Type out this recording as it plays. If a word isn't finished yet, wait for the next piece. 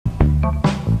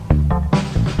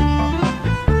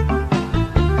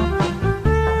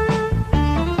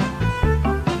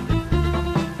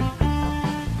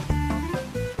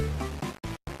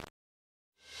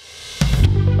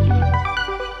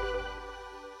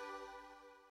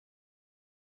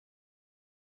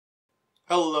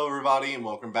Hello everybody and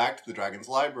welcome back to the Dragon's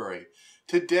Library.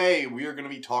 Today we are going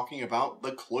to be talking about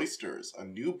The Cloisters, a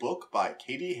new book by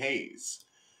Katy Hays.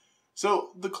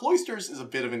 So The Cloisters is a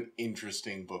bit of an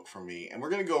interesting book for me, and we're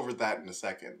going to go over that in a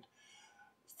second.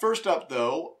 First up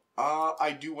though,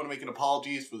 I do want to make an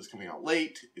apologies for this coming out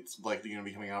late. It's likely going to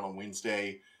be coming out on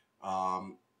Wednesday,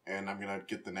 and I'm going to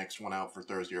get the next one out for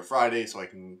Thursday or Friday so I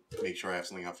can make sure I have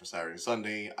something out for Saturday and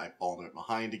Sunday. I've fallen a bit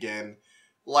behind again.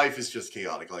 Life is just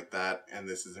chaotic like that, and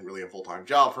this isn't really a full-time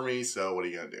job for me, so what are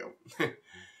you going to do?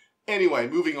 Anyway,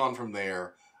 moving on from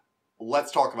there,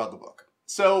 let's talk about the book.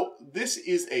 So, this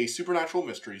is a supernatural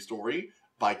mystery story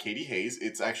by Katy Hays.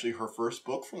 It's actually her first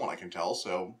book from what I can tell,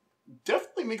 so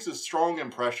definitely makes a strong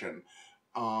impression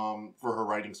for her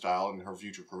writing style and her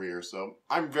future career, so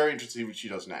I'm very interested to see what she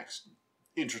does next.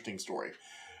 Interesting story.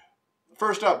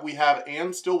 First up, we have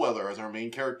Anne Stillwell as our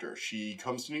main character. She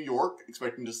comes to New York,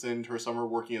 expecting to spend her summer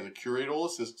working as a curatorial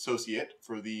associate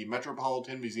for the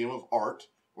Metropolitan Museum of Art,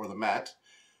 or the Met.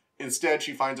 Instead,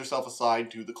 she finds herself assigned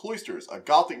to the Cloisters, a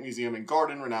Gothic museum and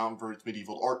garden renowned for its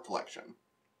medieval art collection.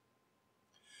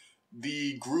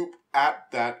 The group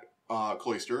at that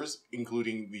Cloisters,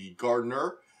 including the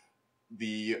gardener,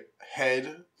 the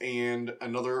head, and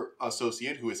another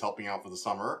associate who is helping out for the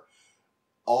summer,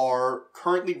 are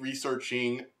currently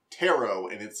researching tarot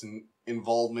and its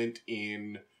involvement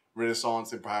in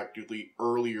Renaissance and practically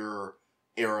earlier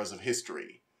eras of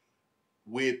history,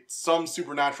 with some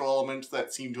supernatural elements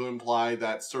that seem to imply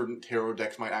that certain tarot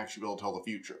decks might actually be able to tell the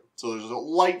future. So there's a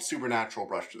light supernatural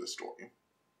brush to this story.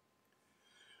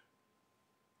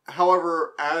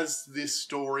 However, as this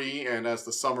story and as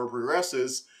the summer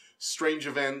progresses, strange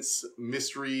events,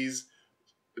 mysteries,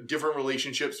 different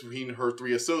relationships between her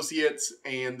three associates,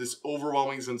 and this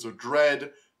overwhelming sense of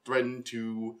dread threaten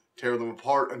to tear them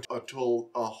apart until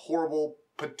a horrible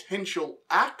potential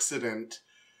accident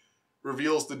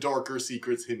reveals the darker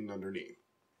secrets hidden underneath.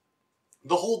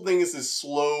 The whole thing is this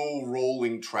slow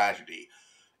rolling tragedy,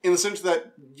 in the sense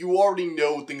that you already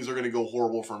know things are going to go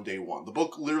horrible from day one. The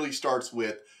book literally starts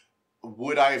with,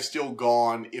 would I have still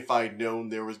gone if I'd known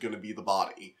there was going to be the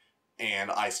body? And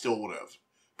I still would have.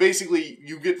 Basically,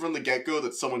 you get from the get-go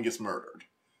that someone gets murdered.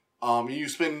 You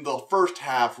spend the first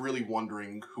half really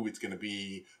wondering who it's going to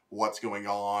be, what's going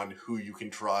on, who you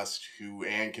can trust, who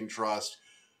Anne can trust.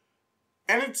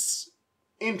 And it's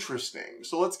interesting.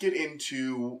 So let's get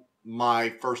into my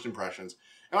first impressions.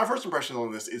 And my first impression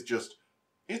on this is just,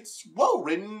 it's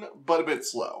well-written, but a bit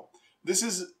slow.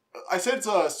 I said it's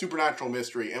a supernatural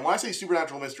mystery, and when I say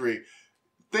supernatural mystery,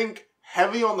 think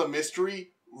heavy on the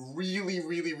mystery, really,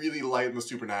 really, really light in the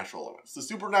supernatural elements. The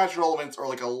supernatural elements are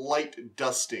like a light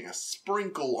dusting, a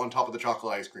sprinkle on top of the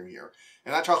chocolate ice cream here.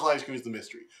 And that chocolate ice cream is the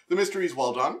mystery. The mystery is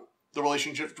well done. The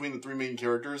relationship between the three main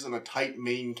characters and a tight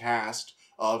main cast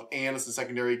of Anne as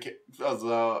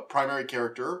the primary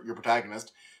character, your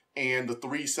protagonist, and the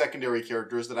three secondary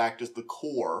characters that act as the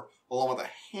core, along with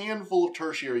a handful of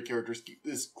tertiary characters, keep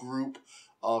this group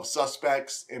of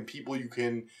suspects and people you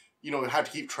can, have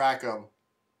to keep track of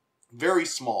very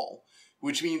small,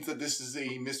 which means that this is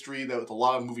a mystery that with a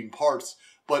lot of moving parts,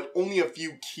 but only a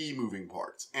few key moving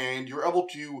parts, and you're able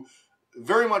to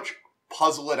very much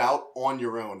puzzle it out on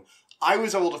your own. I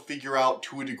was able to figure out,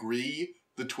 to a degree,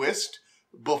 the twist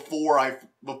before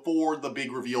the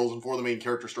big reveals and before the main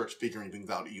character starts figuring things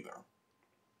out either.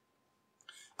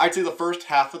 I'd say the first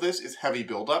half of this is heavy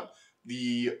build-up.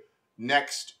 The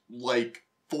next,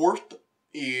 fourth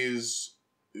is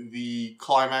the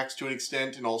climax to an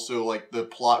extent, and also the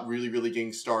plot really, really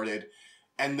getting started.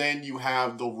 And then you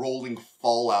have the rolling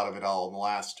fallout of it all in the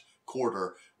last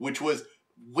quarter, which was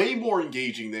way more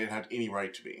engaging than it had any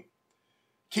right to be.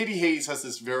 Katy Hays has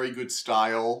this very good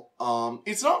style.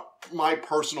 It's not my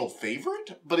personal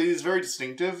favorite, but it is very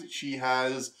distinctive. She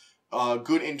has a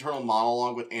good internal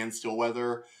monologue with Anne Stillwell.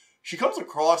 Her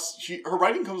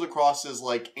writing comes across as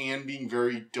Anne being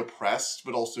very depressed,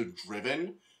 but also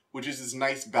driven, which is this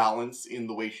nice balance in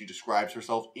the way she describes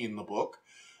herself in the book.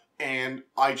 And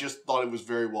I just thought it was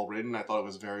very well written. I thought it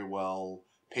was very well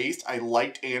paced. I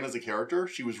liked Anne as a character.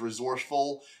 She was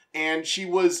resourceful, and she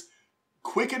was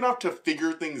quick enough to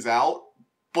figure things out,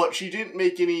 but she didn't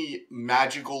make any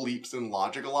magical leaps in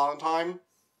logic a lot of the time.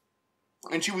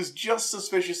 And she was just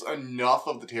suspicious enough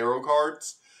of the tarot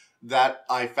cards that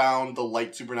I found the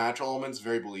light supernatural elements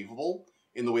very believable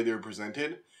in the way they were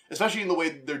presented. Especially in the way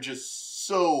they're just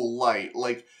so light.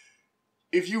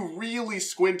 If you really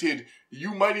squinted,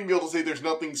 you might even be able to say there's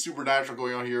nothing supernatural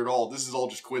going on here at all. This is all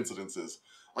just coincidences.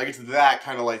 It's that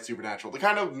kind of light supernatural. The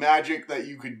kind of magic that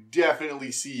you could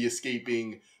definitely see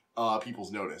escaping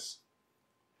people's notice.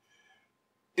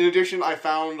 In addition, I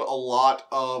found a lot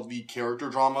of the character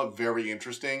drama very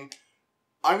interesting.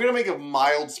 I'm going to make a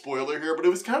mild spoiler here, but it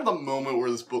was kind of the moment where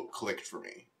this book clicked for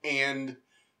me. And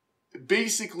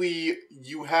basically,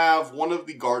 you have one of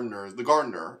the gardeners,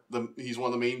 he's one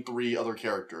of the main three other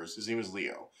characters. His name is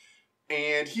Leo.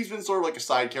 And he's been sort of like a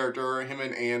side character. Him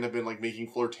and Anne have been like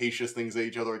making flirtatious things at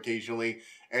each other occasionally.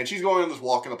 And she's going on this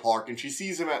walk in the park, and she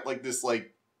sees him at like this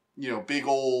like, you know, big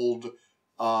old,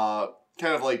 kind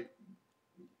of like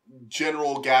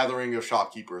general gathering of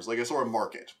shopkeepers, like a sort of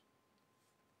market.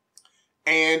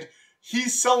 And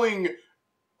he's selling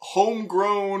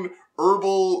homegrown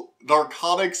herbal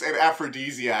narcotics and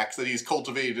aphrodisiacs that he's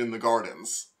cultivated in the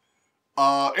gardens.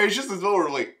 And it's just this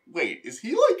moment where, like, wait, is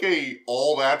he like a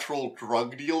all-natural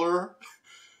drug dealer?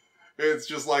 It's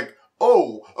just like,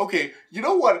 oh, okay, you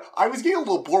know what? I was getting a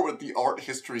little bored with the art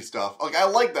history stuff. Like, I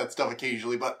like that stuff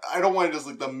occasionally, but I don't want it as,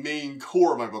 like, the main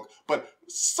core of my book. But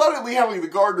suddenly having the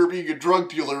gardener being a drug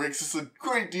dealer makes this a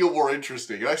great deal more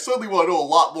interesting. And I suddenly want to know a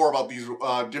lot more about these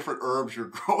different herbs you're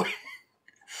growing.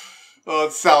 Oh,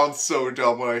 it sounds so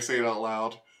dumb when I say it out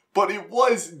loud. But it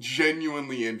was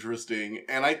genuinely interesting,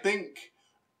 and I think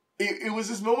it was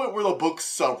this moment where the book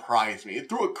surprised me. It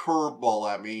threw a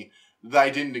curveball at me that I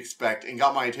didn't expect and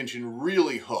got my attention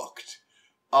really hooked.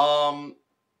 I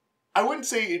wouldn't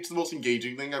say it's the most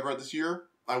engaging thing I've read this year.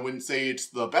 I wouldn't say it's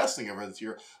the best thing I've read this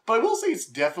year. But I will say it's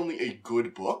definitely a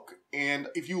good book. And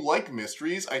if you like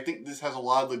mysteries, I think this has a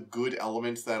lot of the good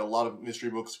elements that a lot of mystery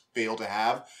books fail to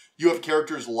have. You have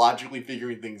characters logically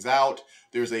figuring things out.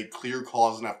 There's a clear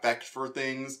cause and effect for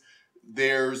things.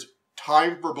 There's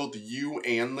time for both you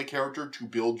and the character to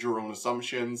build your own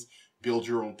assumptions, build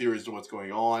your own theories to what's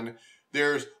going on.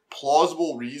 There's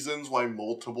plausible reasons why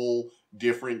multiple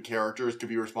different characters could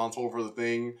be responsible for the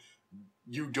thing.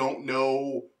 You don't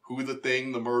know who the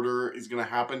thing, the murder, is going to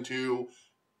happen to.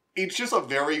 It's just a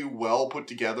very well put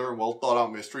together and well thought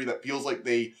out mystery that feels like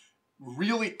they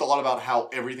really thought about how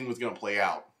everything was going to play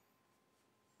out.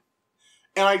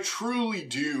 And I truly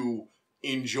do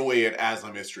enjoy it as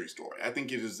a mystery story. I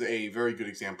think it is a very good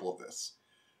example of this.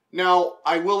 Now,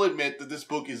 I will admit that this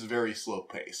book is very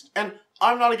slow-paced. And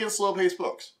I'm not against slow-paced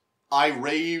books. I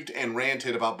raved and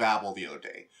ranted about Babel the other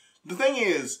day. The thing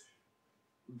is,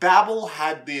 Babel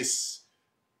had this,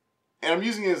 and I'm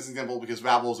using it as an example because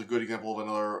Babel is a good example of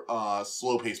another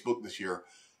slow-paced book this year.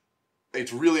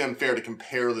 It's really unfair to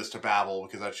compare this to Babel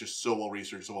because that's just so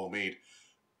well-researched, so well-made.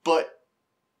 But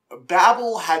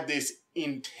Babel had this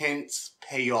intense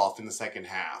payoff in the second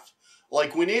half.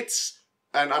 Like when it's,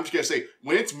 and I'm just going to say,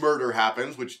 when its murder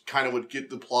happens, which kind of would get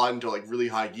the plot into like really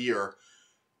high gear,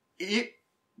 it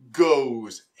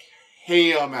goes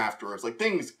ham afterwards. Like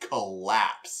things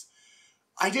collapse.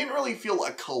 I didn't really feel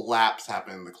a collapse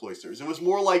happen in the Cloisters. It was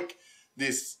more like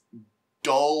this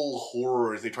dull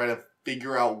horror as they try to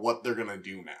figure out what they're going to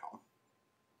do now.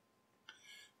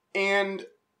 And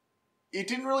it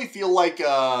didn't really feel like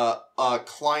a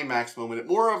climax moment.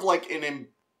 More of like an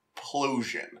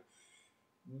implosion.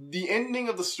 The ending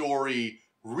of the story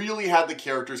really had the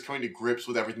characters coming to grips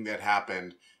with everything that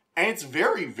happened. And it's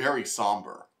very, very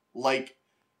somber. Like,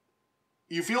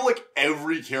 you feel like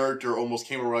every character almost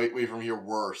came away from here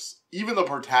worse. Even the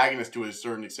protagonist, to a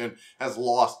certain extent, has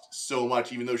lost so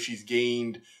much. Even though she's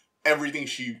gained everything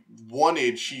she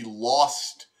wanted, she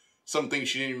lost something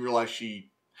she didn't even realize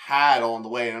she had on the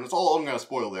way. And that's all I'm going to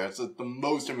spoil there. It's the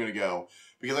most I'm going to go.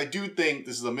 Because I do think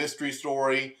this is a mystery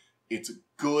story. It's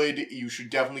good. You should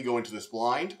definitely go into this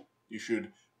blind. You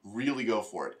should really go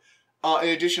for it. In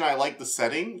addition, I like the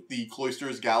setting. The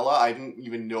Cloisters Gala. I didn't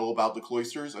even know about the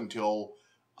Cloisters until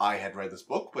I had read this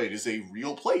book, but it is a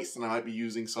real place, and I might be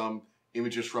using some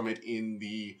images from it in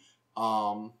the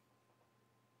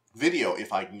video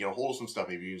if I can get a hold of some stuff.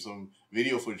 Maybe use some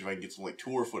video footage if I can get some like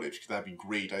tour footage, because that'd be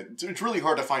great. It's really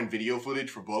hard to find video footage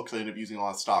for books. I end up using a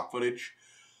lot of stock footage.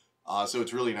 So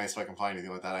it's really nice if I can find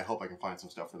anything like that. I hope I can find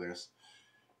some stuff for this.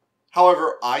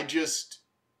 However, I just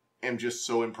am just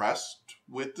so impressed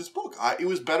with this book. It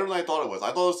was better than I thought it was.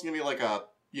 I thought it was going to be like a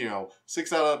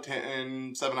 6 out of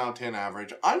 10, 7 out of 10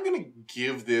 average. I'm going to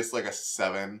give this like a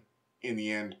 7 in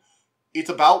the end. It's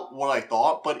about what I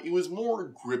thought, but it was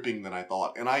more gripping than I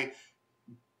thought. And I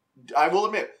will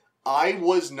admit, I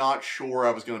was not sure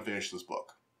I was going to finish this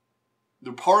book.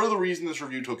 The part of the reason this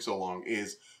review took so long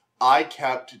is I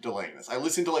kept delaying this. I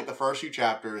listened to like the first few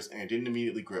chapters and it didn't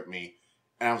immediately grip me.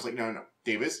 And I was like, no,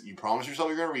 Davis, you promised yourself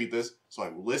you're going to read this. So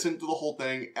I listened to the whole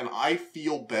thing and I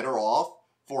feel better off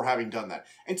for having done that.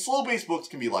 And slow-paced books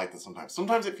can be like this sometimes.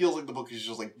 Sometimes it feels like the book is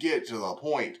just like, get to the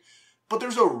point. But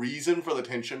there's a reason for the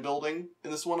tension building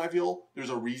in this one, I feel. There's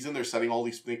a reason they're setting all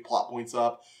these big plot points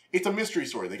up. It's a mystery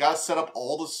story. They gotta set up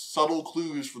all the subtle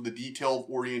clues for the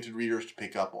detail-oriented readers to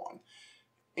pick up on.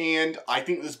 And I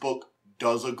think this book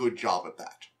does a good job at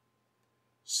that.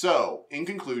 So, in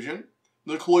conclusion,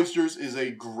 The Cloisters is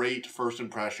a great first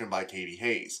impression by Katy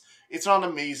Hays. It's not an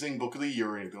amazing book of the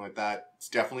year or anything like that. It's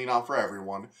definitely not for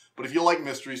everyone. But if you like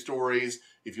mystery stories,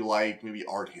 if you like maybe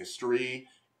art history,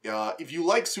 if you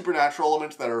like supernatural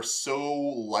elements that are so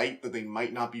light that they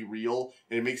might not be real,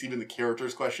 and it makes even the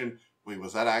characters question, wait,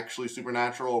 was that actually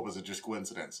supernatural or was it just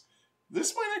coincidence?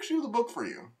 This might actually be the book for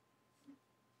you.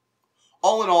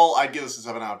 All in all, I'd give this a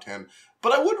 7 out of 10.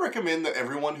 But I would recommend that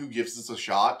everyone who gives this a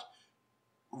shot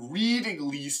read at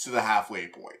least to the halfway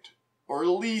point. Or at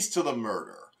least to the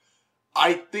murder.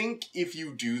 I think if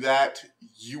you do that,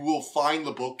 you will find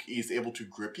the book is able to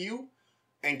grip you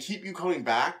and keep you coming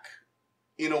back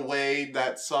in a way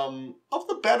that some of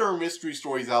the better mystery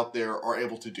stories out there are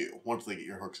able to do once they get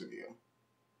your hooks into you.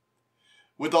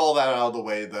 With all that out of the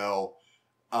way, though,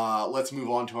 let's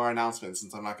move on to our announcement.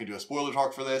 Since I'm not going to do a spoiler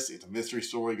talk for this, it's a mystery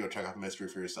story. Go check out the mystery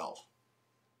for yourself.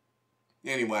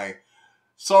 Anyway,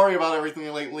 sorry about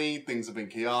everything lately. Things have been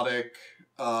chaotic.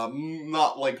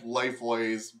 Not like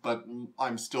life-wise, but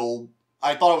I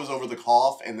thought I was over the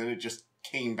cough, and then it just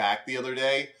came back the other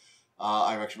day.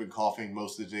 I've actually been coughing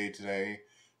most of the day today.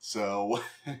 So,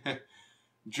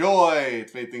 joy!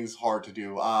 It's made things hard to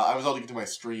do. I was able to get to my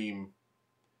stream.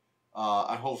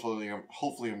 Hopefully I'm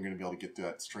going to be able to get to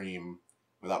that stream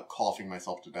without coughing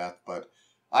myself to death, but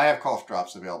I have cough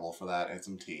drops available for that and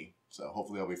some tea, so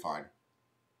hopefully I'll be fine.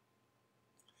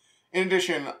 In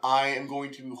addition, I am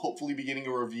going to hopefully be getting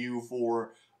a review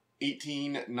for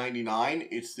 1899.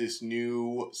 It's this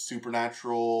new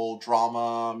supernatural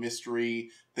drama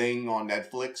mystery thing on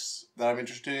Netflix that I'm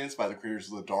interested in. It's by the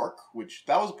creators of The Dark, which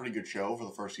that was a pretty good show for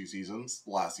the first few seasons.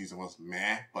 The last season was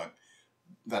meh, but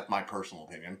that's my personal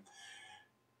opinion.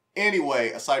 Anyway,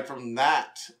 aside from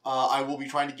that, I will be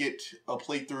trying to get a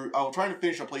playthrough. I'm trying to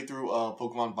finish a playthrough of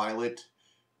Pokemon Violet,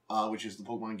 which is the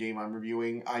Pokemon game I'm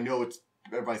reviewing. I know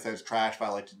everybody says trash, but I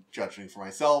like to judge things for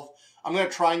myself. I'm going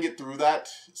to try and get through that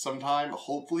sometime.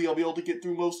 Hopefully I'll be able to get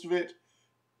through most of it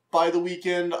by the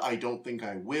weekend. I don't think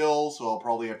I will, so I'll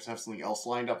probably have to have something else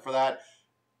lined up for that.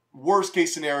 Worst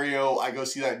case scenario, I go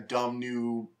see that dumb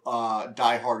new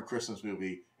Die Hard Christmas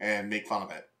movie and make fun of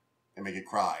it and make it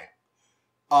cry.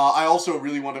 I also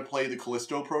really want to play the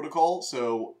Callisto Protocol,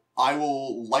 so I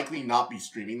will likely not be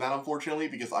streaming that, unfortunately,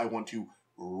 because I want to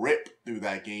rip through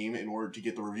that game in order to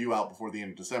get the review out before the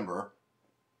end of December.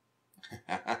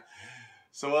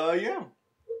 So, yeah.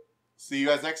 See you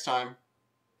guys next time.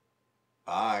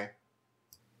 Bye.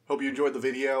 Hope you enjoyed the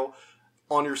video.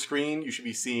 On your screen, you should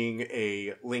be seeing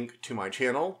a link to my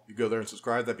channel. You go there and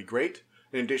subscribe, that'd be great.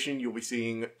 In addition, you'll be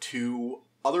seeing 2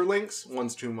 other links.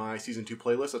 One's to my Season 2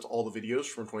 playlist. That's all the videos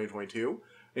from 2022.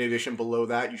 In addition, below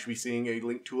that, you should be seeing a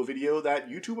link to a video that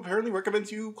YouTube apparently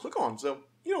recommends you click on. So,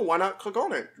 why not click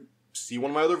on it? See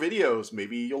one of my other videos.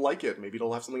 Maybe you'll like it. Maybe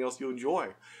it'll have something else you'll enjoy.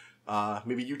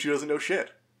 Maybe YouTube doesn't know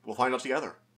shit. We'll find out together.